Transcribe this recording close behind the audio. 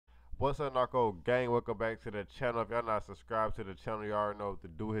What's up, Narco Gang? Welcome back to the channel. If y'all not subscribed to the channel, you already know what to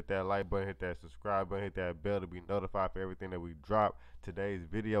do. Hit that like button, hit that subscribe button, hit that bell to be notified for everything that we drop. Today's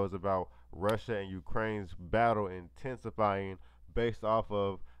video is about Russia and Ukraine's battle intensifying based off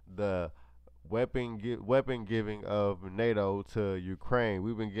of the weapon giving of NATO to Ukraine.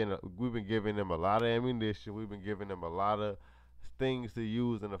 We've been giving them a lot of ammunition. We've been giving them a lot of things to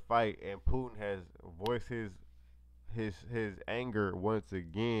use in the fight, and Putin has voiced his anger once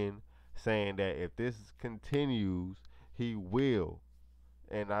again, saying that if this continues, he will,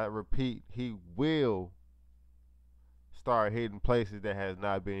 and I repeat, he will start hitting places that has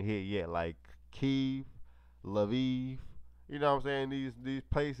not been hit yet, like Kiev, Lviv. You know what I'm saying? These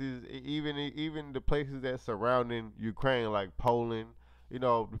places, even the places that surrounding Ukraine, like Poland. You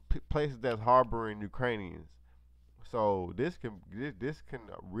know, places that's harboring Ukrainians. So this can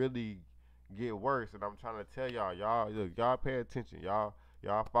really get worse, and I'm trying to tell y'all pay attention, y'all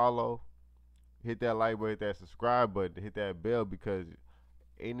follow, hit that like button, hit that subscribe button, hit that bell, because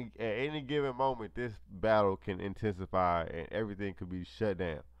at any given moment this battle can intensify and everything could be shut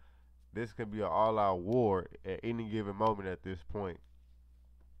down. This could be an all-out war at any given moment at this point.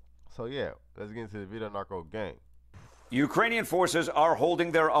 So yeah, let's get into the video, Narco Gang. Ukrainian forces are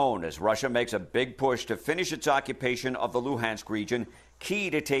holding their own as Russia makes a big push to finish its occupation of the Luhansk region,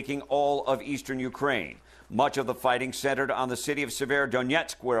 key to taking all of eastern Ukraine. Much of the fighting centered on the city of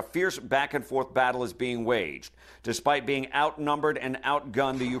Severodonetsk, where a fierce back-and-forth battle is being waged. Despite being outnumbered and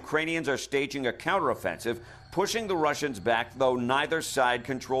outgunned, the Ukrainians are staging a counteroffensive, pushing the Russians back, though neither side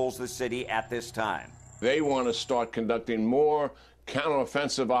controls the city at this time. They want to start conducting more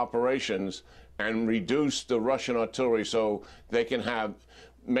counteroffensive operations and reduce the Russian artillery so they can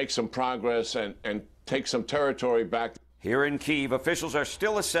make some progress and take some territory back. Here in Kyiv, officials are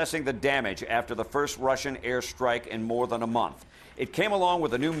still assessing the damage after the first Russian airstrike in more than a month. It came along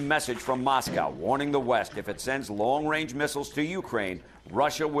with a new message from Moscow warning the West if it sends long-range missiles to Ukraine,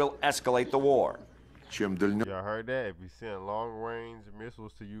 Russia will escalate the war. Y'all heard that? If you send long-range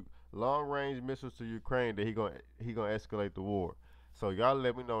missiles to Ukraine, then he gonna escalate the war. So y'all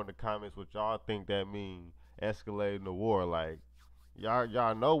let me know in the comments what y'all think that means, escalating the war. Like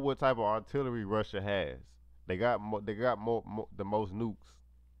y'all know what type of artillery Russia has. They got the most nukes.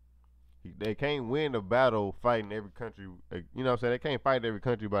 They can't win a battle fighting every country. You know what I'm saying? They can't fight every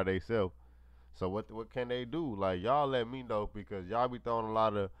country by themselves. So what can they do? Like, y'all let me know, because y'all be throwing a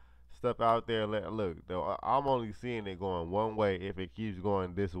lot of stuff out there. Look, I'm only seeing it going one way if it keeps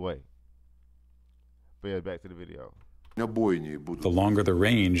going this way. But yeah, back to the video. The longer the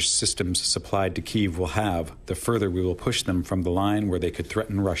range systems supplied to Kyiv will have, the further we will push them from the line where they could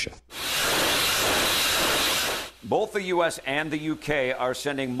threaten Russia. Both the U.S. and the U.K. are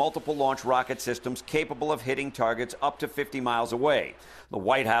sending multiple launch rocket systems capable of hitting targets up to 50 miles away. The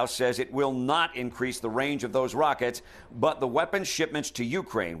White House says it will not increase the range of those rockets, but the weapons shipments to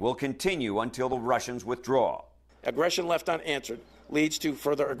Ukraine will continue until the Russians withdraw. Aggression left unanswered leads to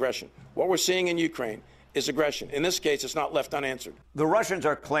further aggression. What we're seeing in Ukraine is aggression. In this case, it's not left unanswered. The Russians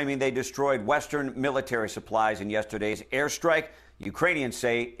are claiming they destroyed Western military supplies in yesterday's airstrike. Ukrainians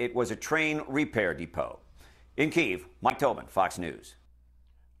say it was a train repair depot. In Kyiv, Mike Tobin, Fox News.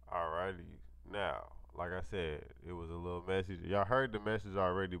 Alrighty. Now, like I said, it was a little message. Y'all heard the message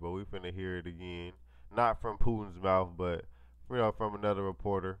already, but we finna hear it again. Not from Putin's mouth, but from another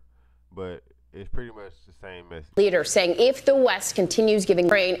reporter. But it's pretty much the same message. Leader saying if the West continues giving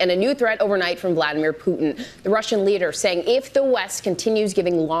Ukraine, and a new threat overnight from Vladimir Putin. The Russian leader saying if the West continues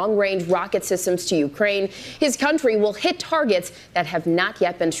giving long-range rocket systems to Ukraine, his country will hit targets that have not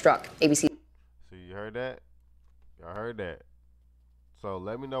yet been struck. ABC. So you heard that? Y'all heard that? So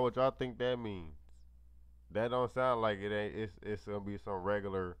let me know what y'all think that means. That don't sound like it ain't. It's gonna be some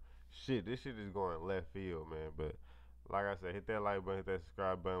regular shit. This shit is going left field, man. But like I said, hit that like button, hit that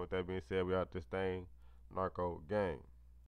subscribe button. With that being said, we out this thing, Narco Gang.